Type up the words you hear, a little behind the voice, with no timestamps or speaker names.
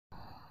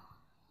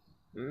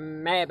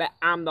Maybe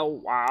I'm the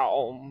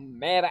one,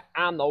 maybe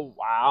I'm the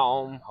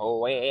one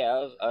who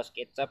is a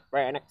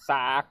schizophrenic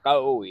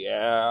psycho,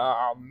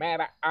 yeah.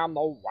 Maybe I'm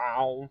the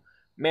one,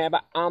 maybe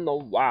I'm the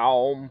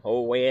one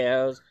who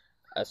is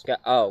a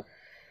oh.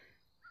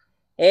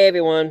 Hey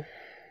everyone.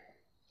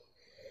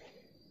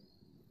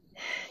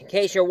 In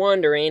case you're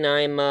wondering,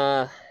 I'm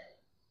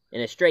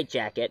in a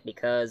straitjacket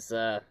because,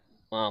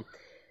 well,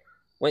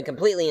 went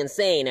completely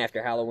insane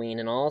after Halloween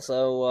and all,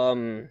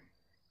 so,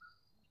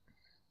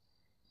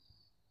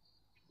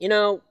 you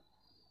know,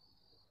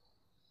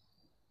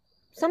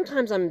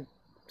 sometimes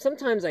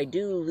I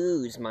do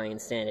lose my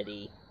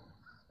insanity.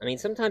 I mean,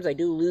 sometimes I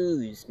do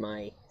lose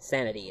my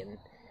sanity and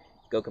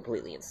go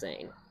completely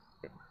insane.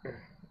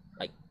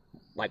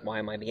 Like why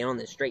am I being on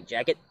this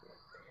straitjacket?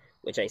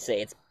 Which I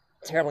say it's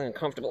terribly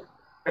uncomfortable.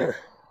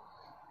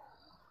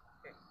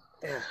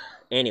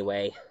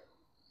 Anyway,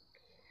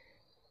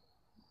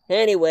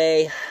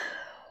 I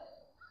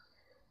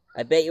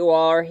bet you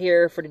all are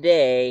here for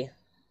today,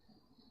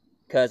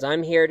 because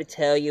I'm here to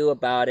tell you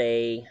about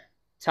a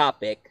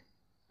topic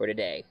for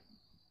today.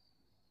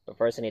 But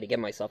first I need to get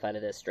myself out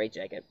of this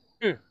straitjacket.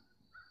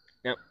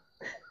 Now,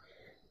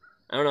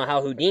 I don't know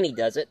how Houdini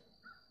does it.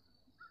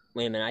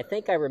 Wait a minute, I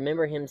think I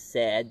remember him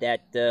said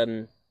that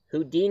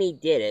Houdini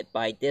did it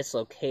by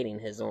dislocating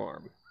his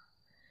arm.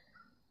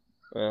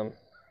 I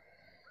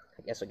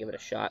guess I'll give it a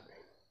shot.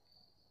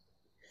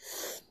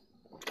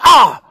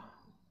 Ah!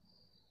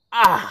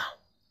 Ah!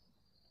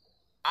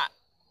 Ah!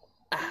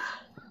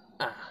 Ah!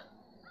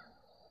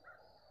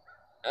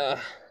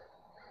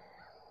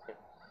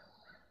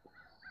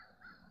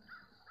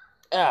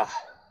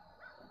 Ah!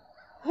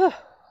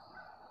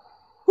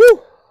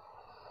 Whew!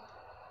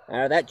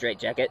 Out of that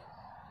straitjacket.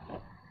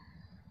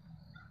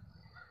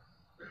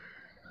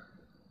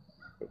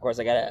 Of course,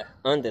 I gotta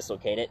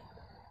undislocate it.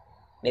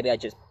 Maybe I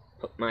just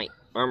put my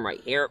arm right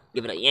here,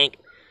 give it a yank.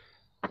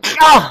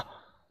 Ah!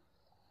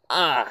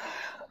 Ah!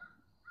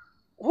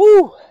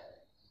 Woo!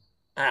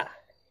 Ah!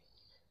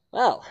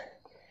 Well,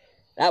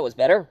 that was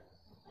better.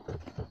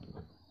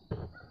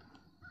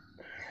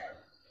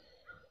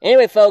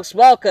 Anyway, folks,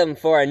 welcome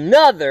for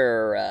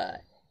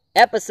another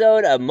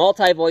episode of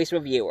Multi-Voice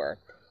Reviewer.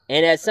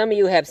 And as some of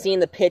you have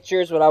seen the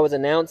pictures, what I was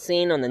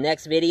announcing on the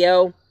next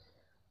video,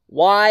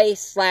 why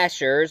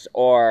slashers,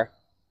 or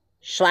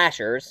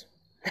slashers,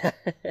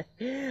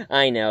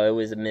 I know, it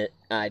was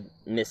I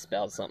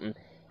misspelled something.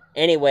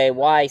 Anyway,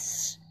 why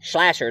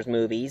slashers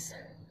movies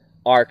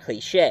are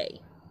cliche.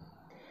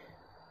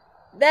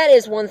 That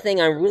is one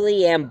thing I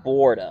really am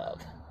bored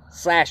of,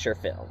 slasher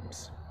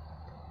films.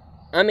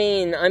 I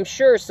mean, I'm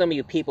sure some of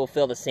you people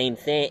feel the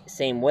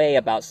same way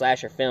about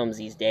slasher films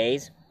these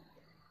days.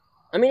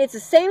 I mean, it's the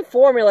same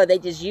formula they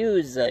just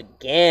use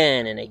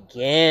again and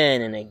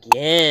again and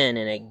again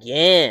and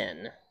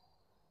again.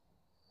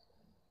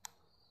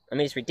 I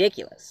mean, it's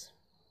ridiculous.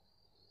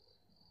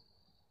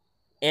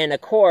 And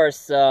of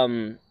course,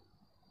 the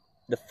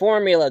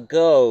formula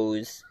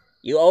goes,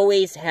 you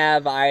always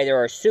have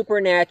either a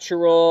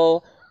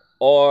supernatural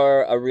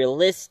or a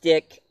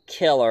realistic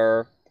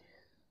killer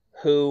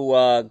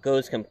who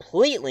goes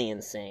completely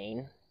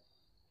insane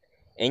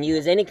and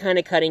use any kind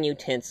of cutting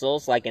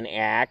utensils like an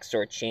axe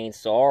or a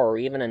chainsaw or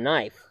even a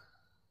knife.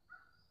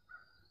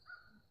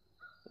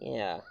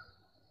 Yeah,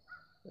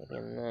 maybe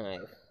a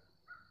knife.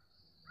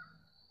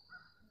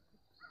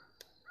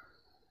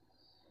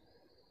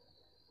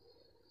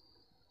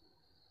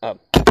 Oh,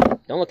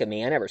 don't look at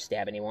me, I never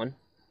stab anyone.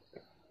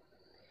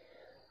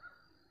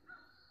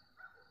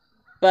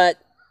 But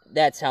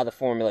that's how the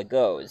formula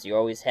goes. You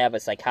always have a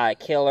psychotic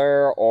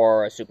killer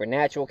or a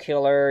supernatural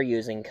killer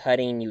using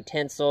cutting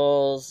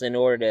utensils in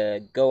order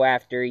to go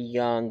after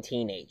young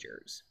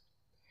teenagers.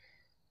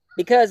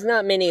 Because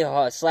not many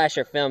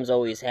slasher films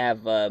always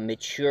have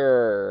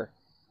mature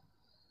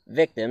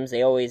victims.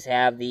 They always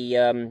have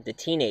the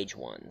teenage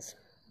ones.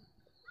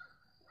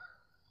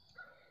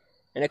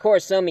 And of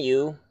course, some of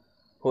you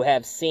who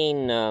have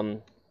seen, I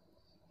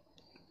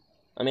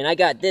mean, I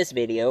got this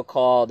video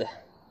called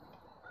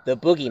The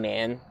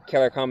Boogeyman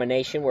Killer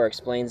Combination, where it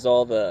explains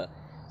all the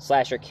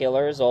slasher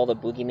killers, all the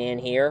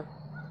boogeyman here,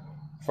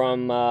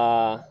 from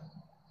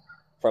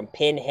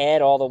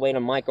Pinhead all the way to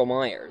Michael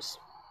Myers.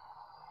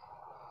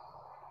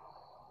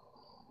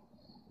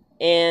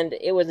 And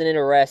it was an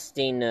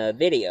interesting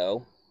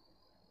video.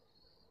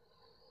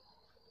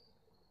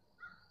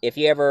 If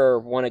you ever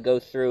want to go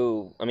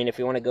through, I mean, if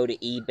you want to go to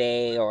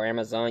eBay or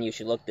Amazon, you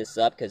should look this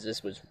up, because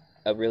this was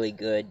a really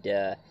good,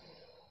 it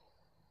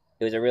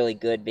was a really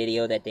good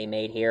video that they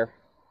made here,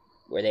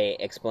 where they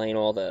explain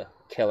all the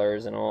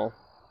killers and all.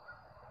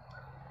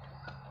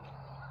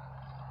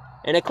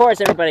 And of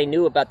course, everybody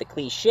knew about the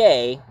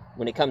cliche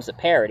when it comes to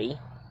parody.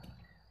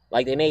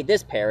 Like they made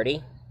this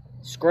parody,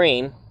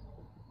 Scream.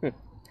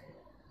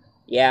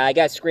 Yeah, I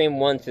got Scream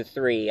 1 through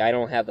 3. I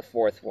don't have the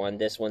 4th one.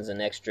 This one's an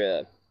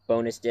extra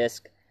bonus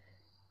disc.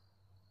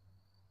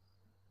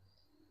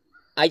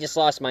 I just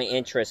lost my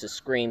interest in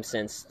Scream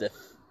since the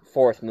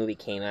 4th movie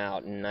came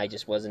out, and I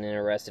just wasn't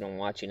interested in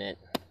watching it.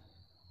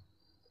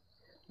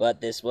 But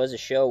this was a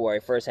show where I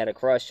first had a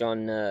crush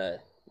on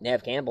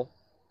Nev Campbell.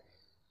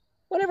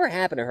 Whatever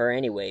happened to her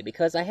anyway,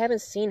 because I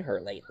haven't seen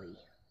her lately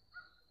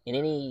in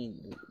any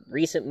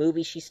recent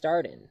movie she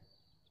starred in.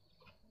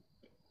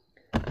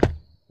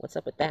 What's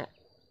up with that?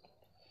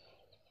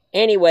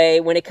 Anyway,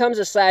 when it comes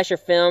to slasher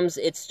films,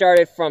 it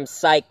started from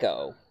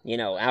Psycho. You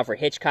know, Alfred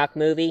Hitchcock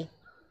movie,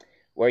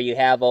 where you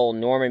have old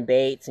Norman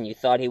Bates, and you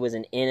thought he was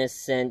an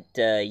innocent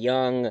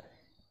young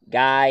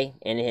guy,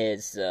 and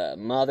his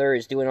mother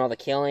is doing all the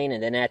killing,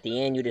 and then at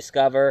the end you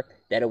discover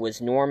that it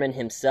was Norman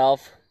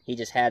himself. He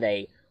just had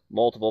a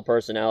multiple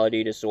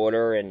personality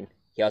disorder, and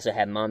he also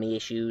had mommy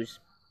issues,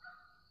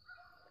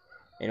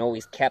 and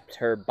always kept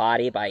her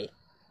body by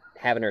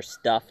having her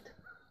stuffed.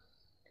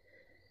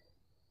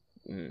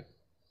 And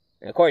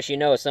of course, you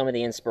know some of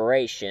the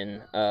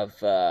inspiration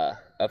of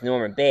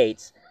Norman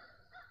Bates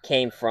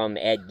came from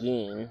Ed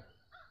Gein.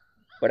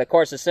 But of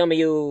course, if some of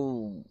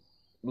you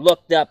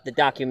looked up the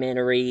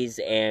documentaries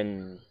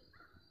and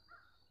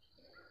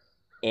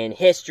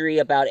history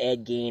about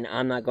Ed Gein,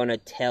 I'm not going to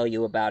tell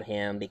you about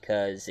him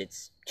because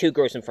it's too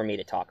gruesome for me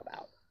to talk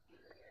about.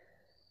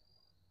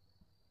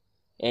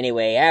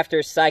 Anyway,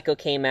 after Psycho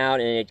came out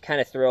and it kind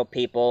of thrilled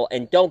people,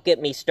 and don't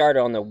get me started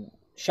on the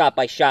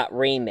shot-by-shot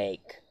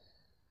remake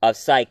of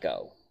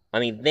Psycho. I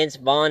mean, Vince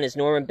Vaughn as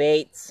Norman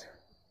Bates.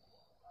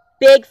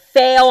 Big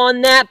fail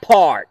on that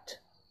part.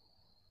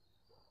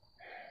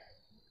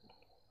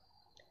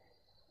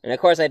 And of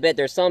course, I bet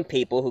there's some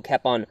people who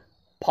kept on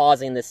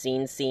pausing the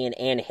scene, seeing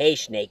Anne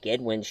Heche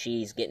naked when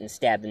she's getting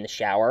stabbed in the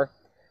shower.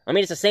 I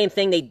mean, it's the same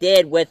thing they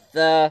did with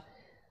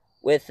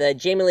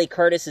Jamie Lee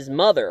Curtis's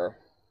mother.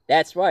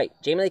 That's right,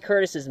 Jamie Lee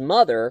Curtis's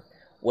mother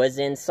was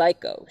in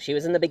Psycho. She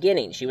was in the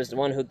beginning. She was the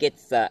one who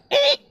gets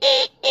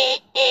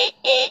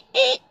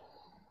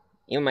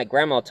Even my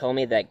grandma told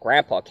me that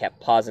Grandpa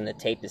kept pausing the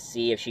tape to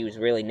see if she was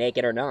really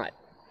naked or not.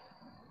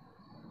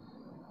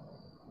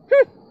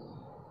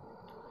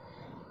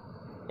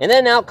 And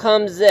then out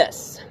comes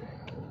this.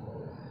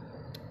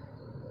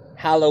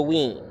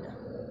 Halloween.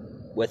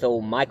 With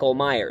old Michael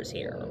Myers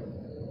here.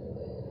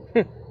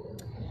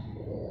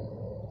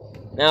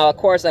 Now, of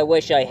course, I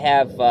wish I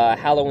have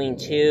Halloween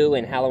 2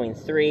 and Halloween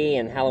 3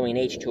 and Halloween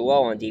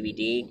H2O on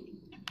DVD.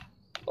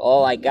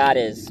 All I got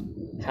is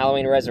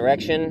Halloween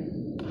Resurrection.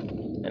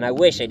 And I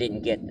wish I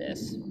didn't get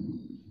this.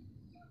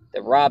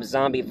 The Rob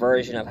Zombie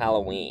version of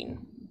Halloween.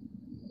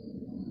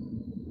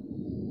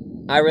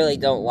 I really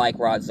don't like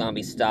Rob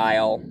Zombie's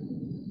style.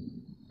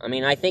 I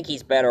mean, I think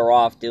he's better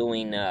off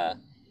doing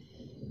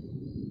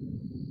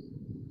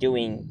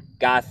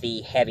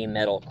gothy heavy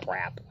metal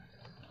crap.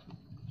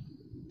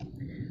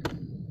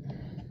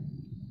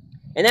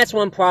 And that's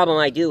one problem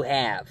I do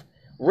have.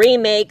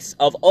 Remakes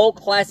of old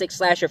classic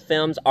slasher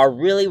films are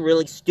really,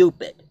 really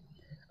stupid.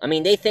 I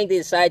mean, they think they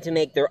decided to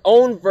make their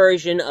own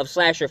version of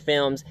slasher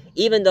films,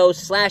 even though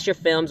slasher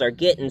films are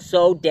getting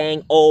so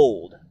dang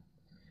old.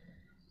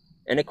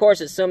 And of course,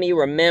 as some of you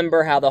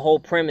remember how the whole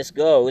premise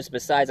goes,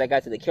 besides I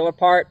got to the killer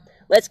part,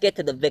 let's get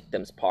to the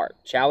victims part,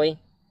 shall we?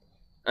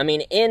 I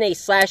mean, in a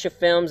slasher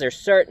films, there's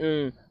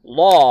certain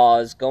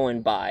laws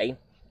going by.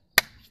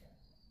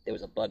 There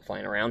was a bug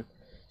flying around.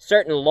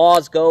 Certain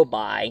laws go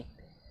by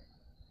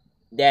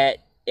that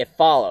it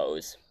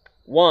follows.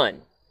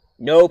 1,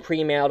 no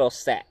premarital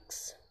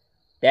sex.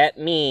 That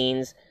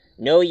means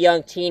no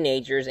young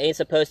teenagers ain't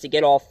supposed to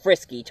get all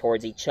frisky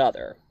towards each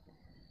other.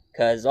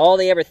 Because all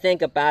they ever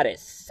think about is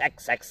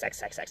sex, sex, sex,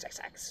 sex, sex, sex,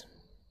 sex.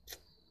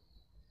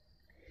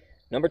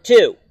 Number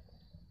 2,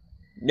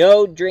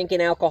 no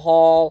drinking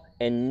alcohol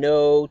and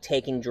no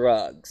taking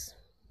drugs.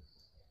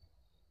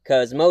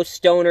 Because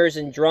most stoners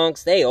and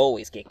drunks, they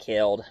always get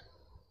killed.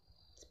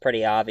 It's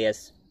pretty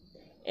obvious.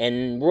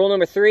 And rule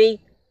number 3,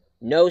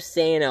 no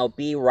saying I'll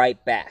be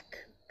right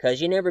back.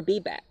 Because you never be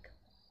back.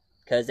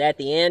 Because at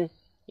the end,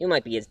 you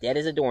might be as dead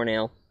as a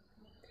doornail.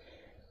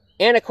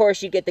 And of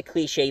course, you get the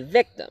cliche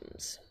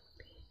victims.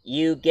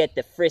 You get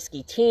the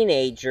frisky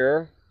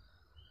teenager.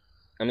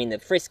 I mean, the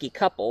frisky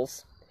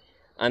couples.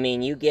 I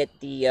mean, you get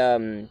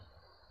the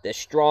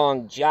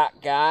strong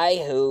jock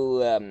guy who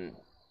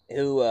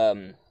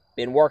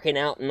been working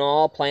out and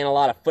all, playing a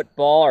lot of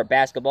football or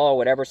basketball or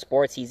whatever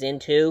sports he's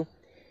into,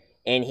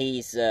 and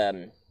he's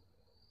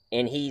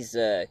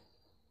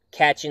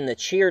catching the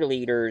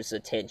cheerleader's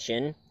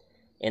attention,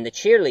 and the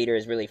cheerleader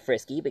is really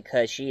frisky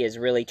because she is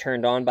really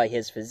turned on by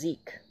his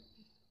physique.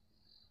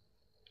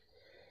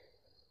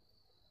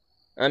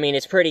 I mean,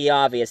 it's pretty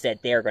obvious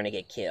that they're going to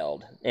get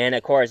killed. And,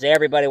 of course,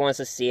 everybody wants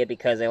to see it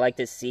because they like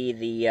to see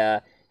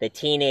the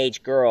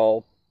teenage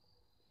girl,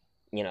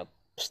 you know,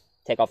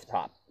 take off the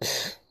top.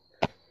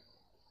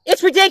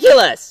 It's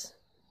ridiculous!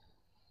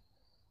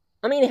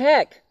 I mean,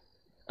 heck.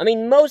 I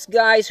mean, most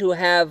guys who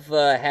have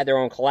had their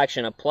own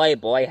collection of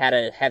Playboy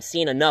have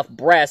seen enough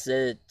breasts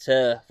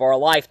for a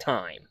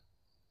lifetime,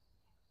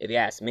 if you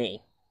ask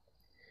me.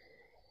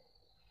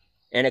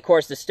 And, of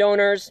course, the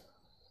stoners,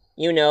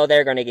 you know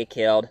they're going to get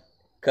killed.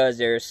 Because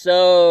they're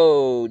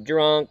so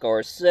drunk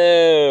or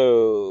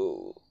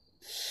so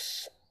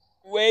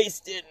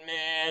wasted,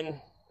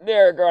 man.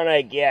 They're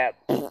gonna get...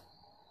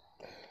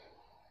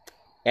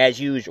 as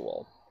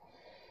usual.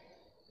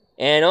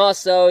 And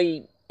also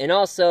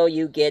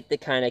you get the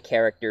kind of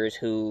characters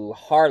who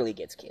hardly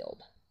gets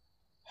killed.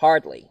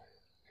 Hardly.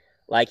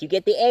 Like, you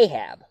get the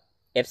Ahab.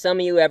 If some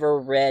of you ever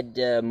read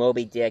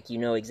Moby Dick, you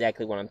know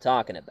exactly what I'm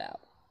talking about.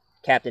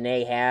 Captain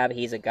Ahab,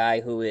 he's a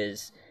guy who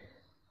is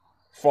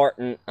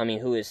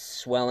who is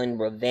swelling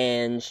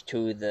revenge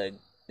to the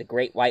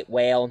great white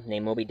whale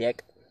named Moby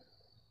Dick.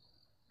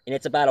 And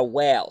it's about a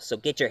whale, so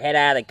get your head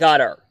out of the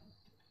gutter.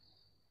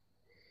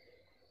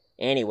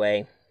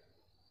 Anyway,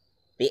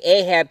 the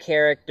Ahab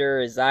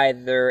character is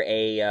either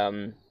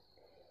a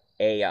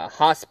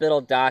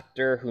hospital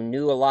doctor who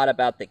knew a lot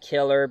about the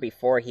killer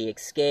before he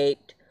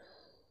escaped,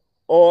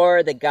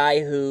 or the guy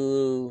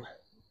who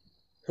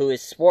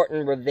is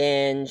sporting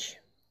revenge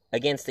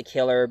against the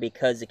killer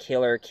because the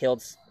killer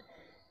killed,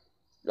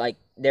 like,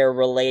 they're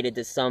related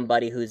to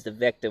somebody who's the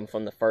victim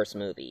from the first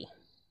movie.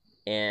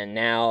 And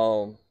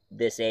now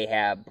this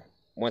Ahab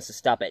wants to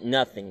stop at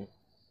nothing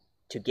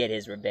to get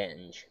his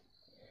revenge.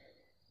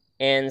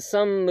 And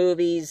some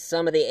movies,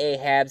 some of the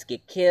Ahabs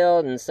get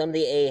killed, and some of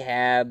the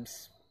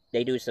Ahabs,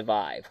 they do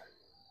survive.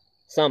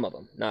 Some of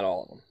them, not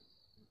all of them.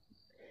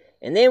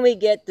 And then we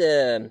get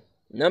the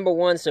number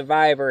one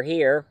survivor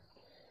here.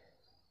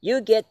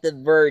 You get the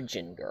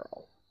virgin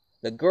girl.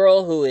 The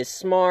girl who is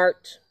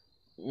smart,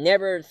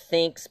 never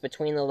thinks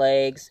between the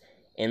legs,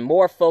 and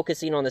more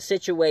focusing on the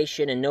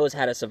situation and knows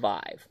how to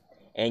survive.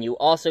 And you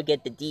also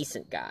get the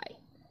decent guy.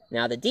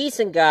 Now, the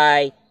decent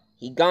guy,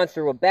 he'd gone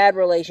through a bad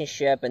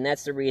relationship, and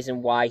that's the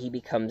reason why he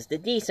becomes the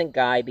decent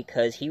guy,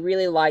 because he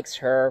really likes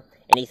her,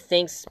 and he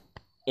thinks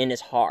in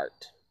his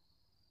heart,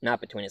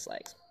 not between his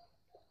legs.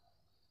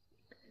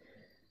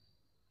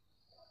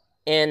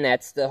 And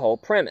that's the whole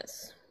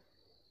premise.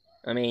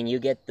 I mean, you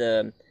get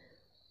the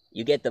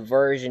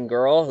virgin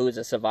girl who's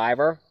a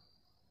survivor.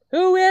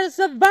 Who is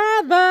a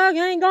survivor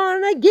ain't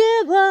gonna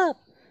give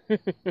up.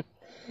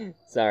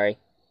 Sorry,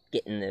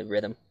 getting the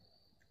rhythm.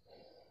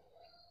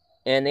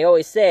 And they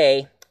always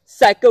say,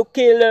 psycho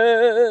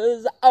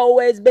killers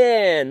always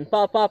been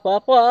better.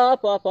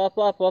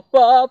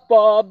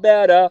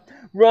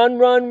 Run,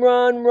 run,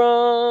 run,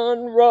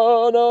 run,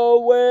 run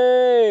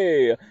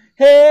away.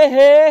 Hey,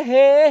 hey,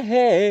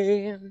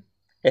 hey,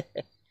 hey.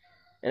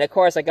 And of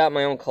course, I got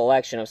my own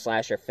collection of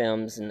slasher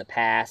films in the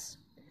past.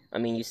 I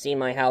mean, you've seen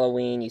my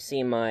Halloween, you've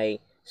seen my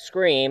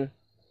Scream.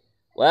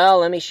 Well,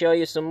 let me show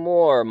you some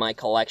more of my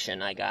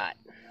collection I got.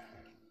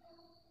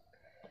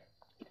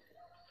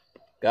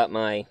 Got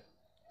my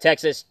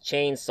Texas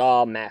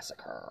Chainsaw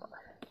Massacre.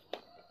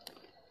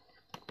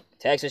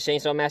 Texas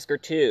Chainsaw Massacre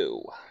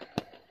 2.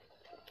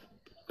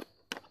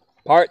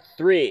 Part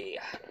 3.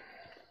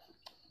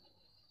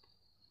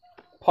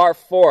 Part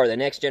 4, The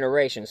Next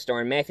Generation,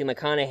 starring Matthew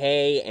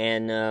McConaughey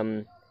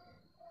and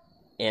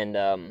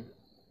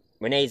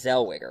Renee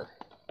Zellweger.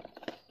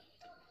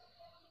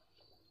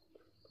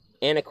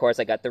 And of course,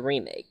 I got the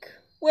remake,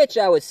 which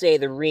I would say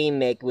the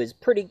remake was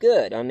pretty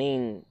good. I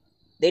mean,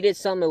 they did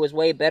something that was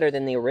way better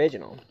than the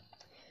original.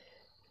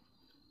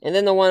 And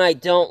then the one I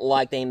don't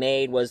like they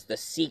made was the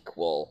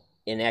sequel,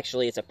 and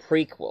actually it's a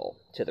prequel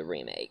to the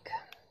remake.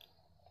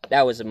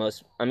 That was the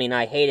most, I mean,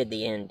 I hated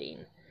the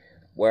ending,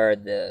 where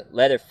the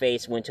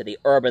Leatherface went to the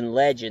urban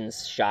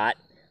legends shot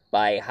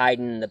by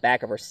hiding in the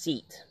back of her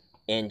seat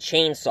and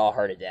chainsaw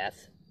her to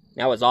death.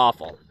 That was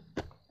awful.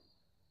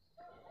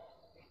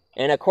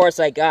 And of course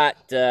I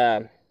got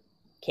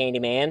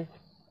Candyman,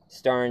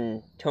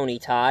 starring Tony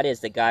Todd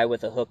as the guy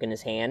with a hook in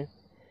his hand.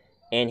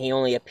 And he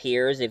only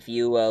appears if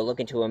you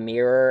look into a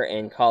mirror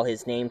and call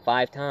his name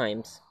 5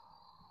 times.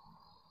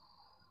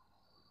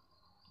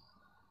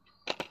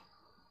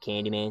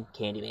 Candyman,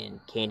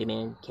 Candyman,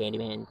 Candyman,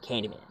 Candyman,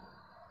 Candyman.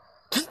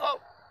 Oh,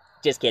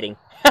 just kidding.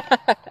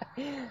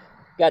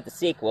 Got the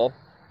sequel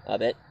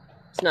of it.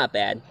 It's not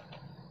bad.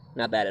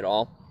 Not bad at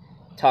all.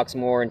 Talks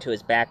more into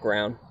his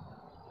background.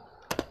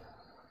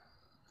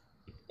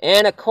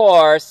 And of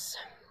course,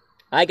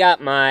 I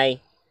got my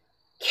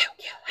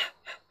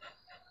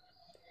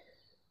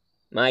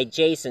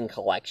Jason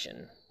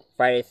collection.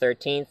 Friday the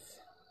 13th.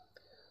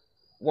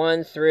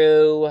 1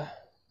 through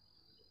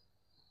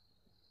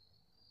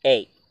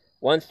 8.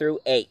 1 through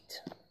 8.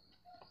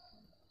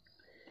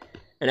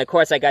 And of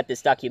course I got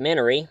this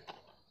documentary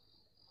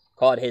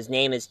called His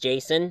Name is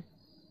Jason.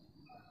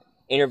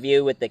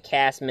 Interview with the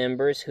cast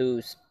members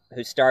who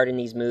starred in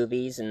these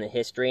movies and the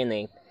history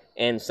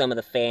and some of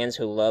the fans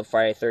who love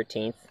Friday the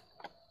 13th.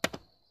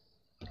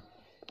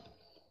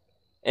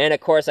 And of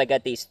course I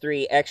got these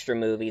 3 extra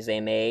movies they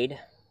made.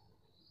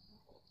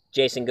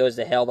 Jason Goes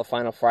to Hell, The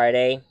Final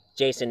Friday.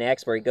 Jason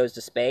X, where he goes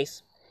to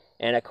space.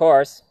 And of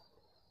course,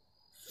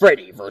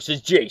 Freddy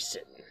vs.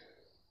 Jason.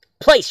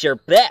 Place your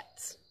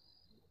bets!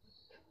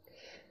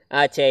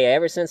 I tell you,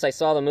 ever since I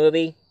saw the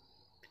movie,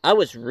 I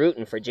was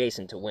rooting for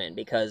Jason to win,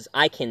 because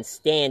I can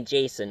stand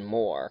Jason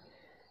more,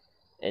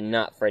 and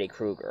not Freddy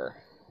Krueger.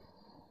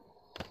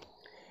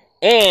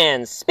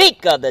 And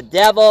speak of the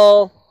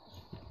devil,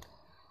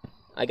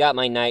 I got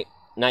my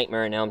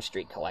Nightmare on Elm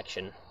Street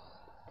collection.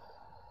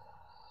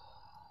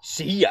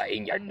 See ya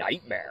in your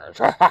nightmares.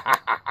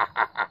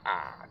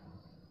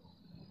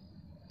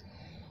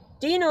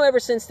 Do you know ever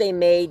since they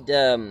made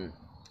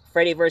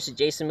Freddy vs.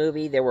 Jason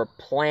movie, they were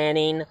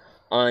planning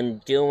on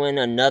doing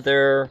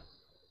another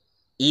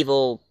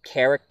evil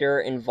character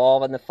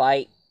involved in the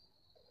fight?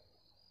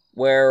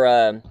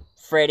 Where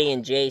Freddy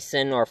and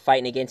Jason are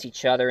fighting against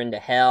each other into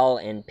hell,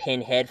 and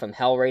Pinhead from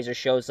Hellraiser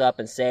shows up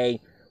and say,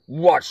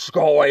 "What's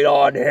going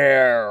on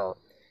here?"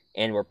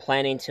 And we're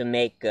planning to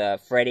make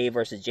Freddy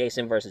vs.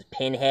 Jason vs.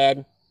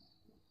 Pinhead.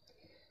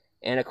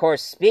 And of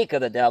course, speak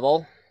of the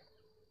devil,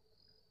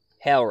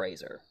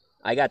 Hellraiser.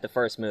 I got the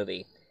first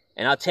movie.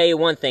 And I'll tell you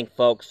one thing,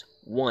 folks.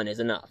 One is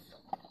enough.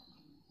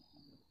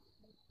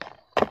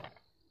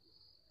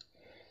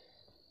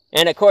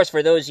 And of course,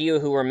 for those of you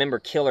who remember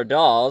Killer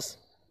Dolls,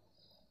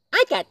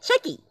 I got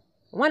Chucky.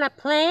 Wanna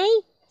play?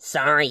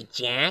 Sorry,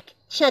 Jack.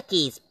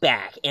 Chucky's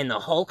back in the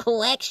whole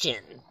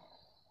collection.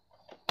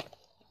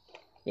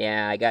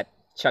 Yeah, I got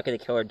Chucky the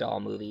Killer Doll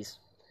movies.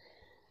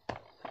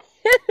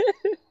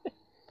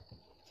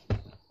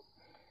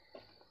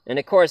 And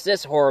of course,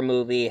 this horror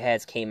movie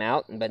has came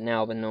out, but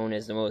now been known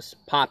as the most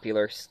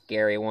popular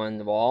scary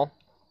one of all.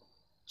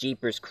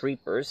 Jeepers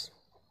Creepers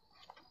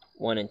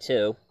 1 and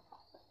 2.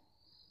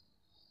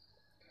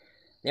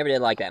 Never did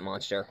like that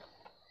monster.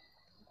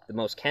 The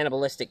most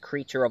cannibalistic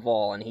creature of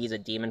all, and he's a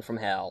demon from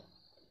hell.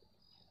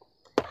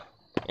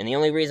 And the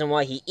only reason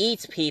why he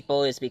eats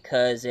people is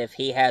because if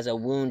he has a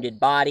wounded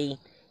body,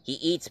 he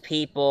eats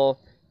people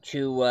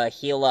to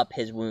heal up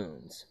his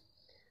wounds.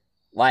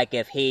 Like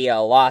if he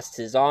lost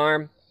his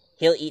arm,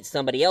 he'll eat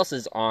somebody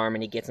else's arm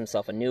and he gets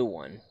himself a new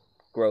one.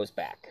 Grows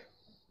back.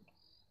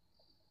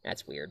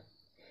 That's weird.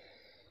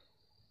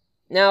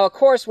 Now, of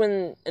course,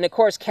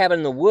 Cabin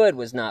in the Wood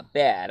was not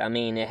bad. I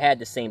mean, it had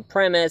the same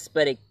premise,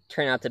 but it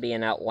turned out to be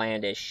an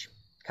outlandish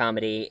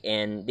comedy.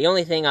 And the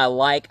only thing I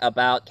like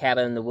about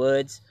Cabin in the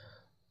Woods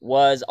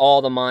was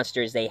all the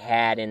monsters they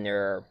had in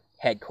their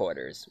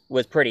headquarters.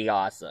 Was pretty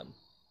awesome.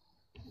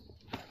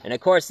 And of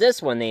course,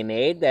 this one they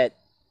made that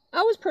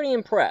I was pretty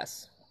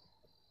impressed.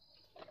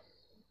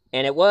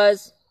 And it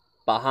was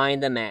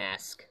Behind the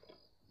Mask.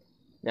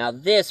 Now,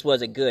 this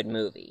was a good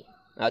movie.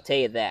 I'll tell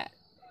you that.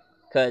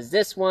 Because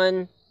this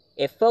one,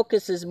 it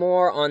focuses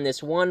more on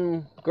this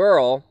one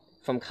girl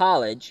from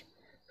college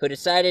who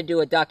decided to do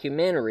a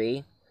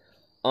documentary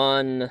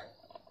on...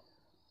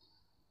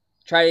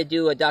 Try to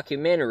do a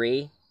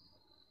documentary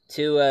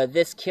to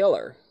this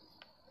killer.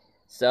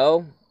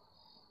 So,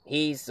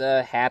 he's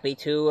happy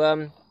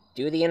to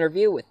do the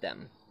interview with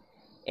them.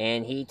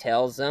 And he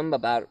tells them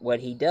about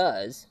what he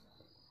does.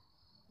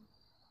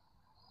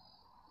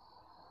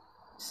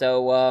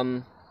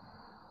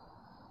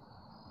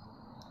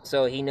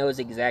 So he knows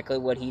exactly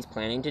what he's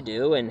planning to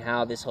do and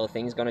how this whole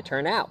thing's going to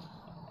turn out.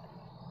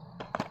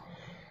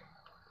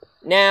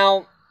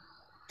 Now,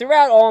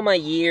 throughout all my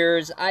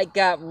years, I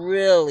got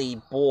really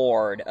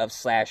bored of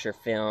slasher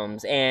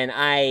films, and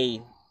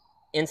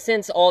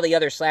since all the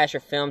other slasher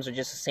films are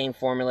just the same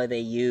formula they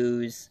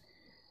use,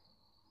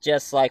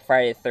 just like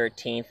Friday the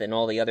 13th and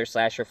all the other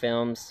slasher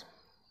films,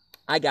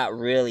 I got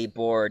really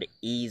bored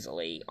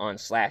easily on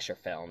slasher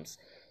films,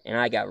 and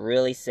I got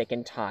really sick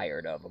and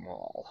tired of them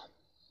all.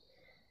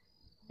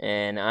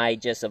 And I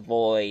just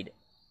avoid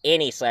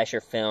any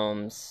slasher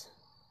films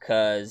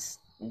because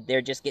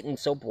they're just getting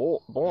so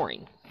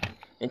boring.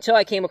 Until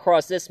I came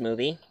across this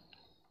movie,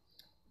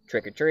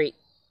 Trick or Treat,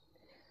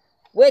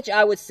 which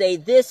I would say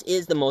this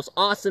is the most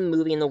awesome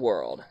movie in the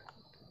world.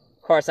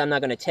 Of course, I'm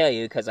not going to tell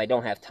you because I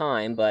don't have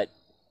time, but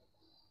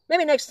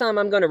maybe next time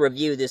I'm going to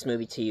review this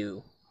movie to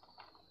you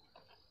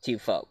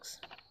folks,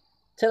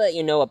 to let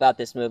you know about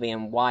this movie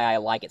and why I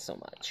like it so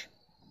much.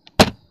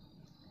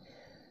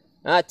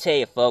 I'll tell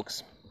you,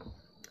 folks,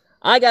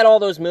 I got all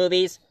those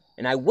movies,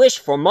 and I wish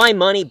for my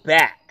money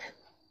back.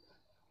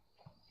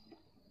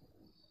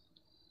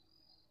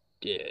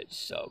 Did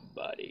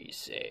somebody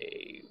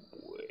say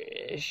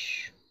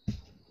wish?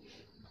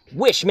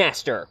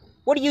 Wishmaster,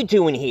 what are you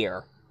doing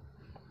here?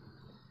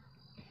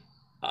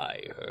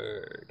 I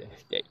heard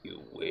that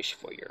you wish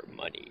for your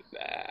money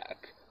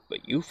back,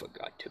 but you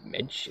forgot to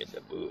mention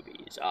the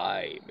movies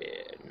I'm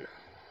in.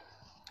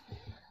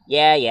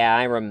 Yeah,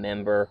 I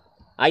remember.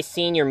 I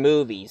seen your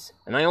movies,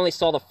 and I only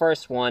saw the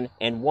first one,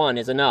 and one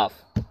is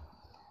enough.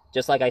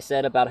 Just like I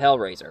said about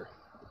Hellraiser.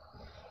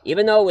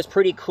 Even though it was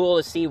pretty cool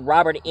to see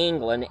Robert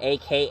Englund,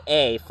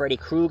 a.k.a. Freddy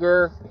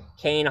Krueger,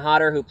 Kane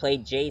Hodder, who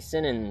played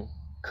Jason in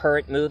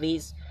current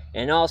movies,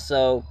 and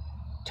also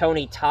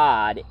Tony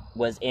Todd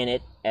was in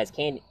it as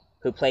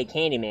who played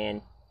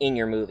Candyman in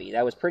your movie.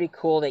 That was pretty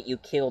cool that you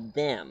killed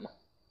them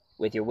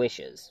with your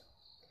wishes.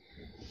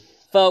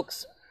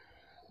 Folks,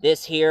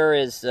 this here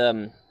is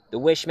the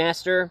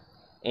Wishmaster,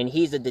 and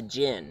he's a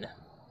djinn,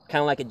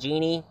 kind of like a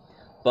genie.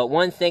 But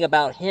one thing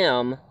about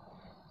him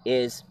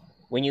is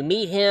when you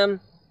meet him,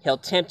 he'll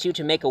tempt you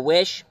to make a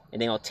wish,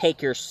 and then he'll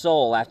take your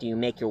soul after you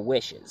make your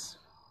wishes.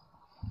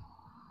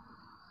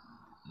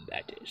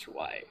 That is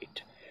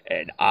right.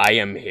 And I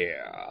am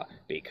here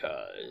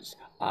because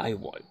I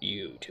want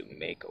you to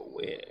make a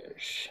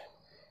wish.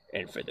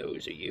 And for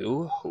those of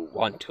you who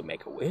want to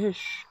make a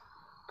wish,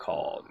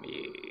 call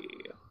me.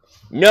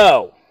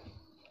 No!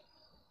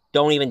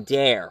 Don't even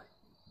dare.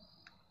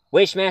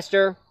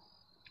 Wishmaster,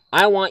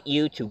 I want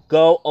you to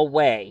go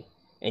away,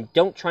 and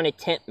don't try to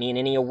tempt me in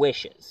any of your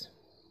wishes.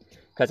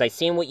 Because I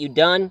seen what you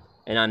done,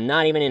 and I'm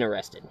not even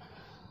interested.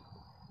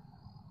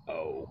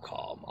 Oh,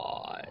 come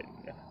on.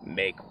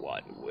 Make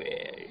one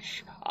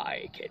wish.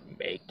 I can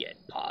make it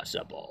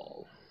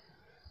possible.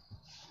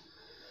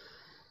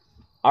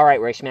 Alright,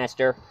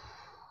 Wishmaster.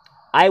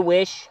 I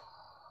wish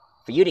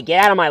for you to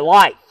get out of my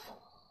life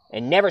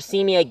and never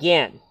see me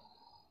again.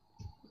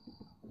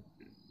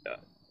 No.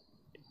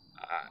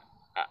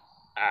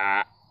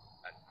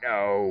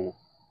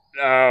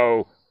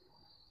 No.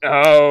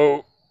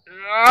 No.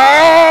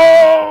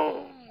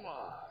 No!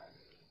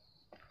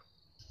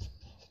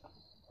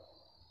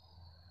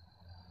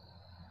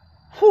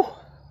 Whew.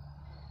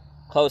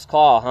 Close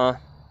call, huh?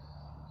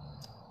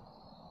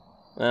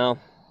 Well,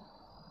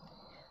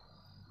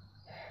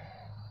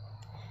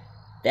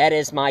 that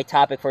is my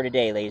topic for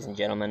today, ladies and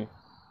gentlemen.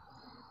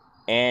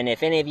 And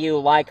if any of you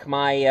like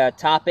my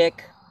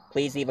topic,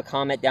 please leave a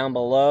comment down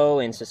below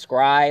and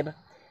subscribe.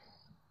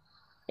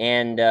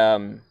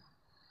 And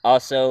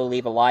also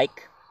leave a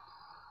like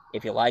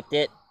if you liked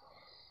it.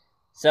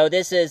 So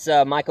this is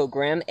Michael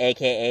Grimm,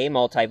 aka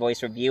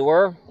Multi-Voice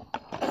Reviewer.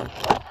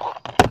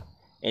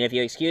 And if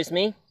you excuse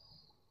me,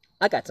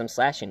 I got some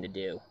slashing to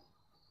do.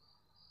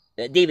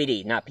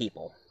 DVD, not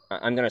people.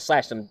 I'm going to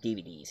slash some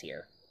DVDs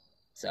here.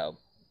 So,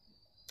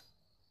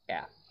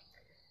 yeah.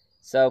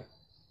 So,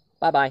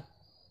 bye-bye.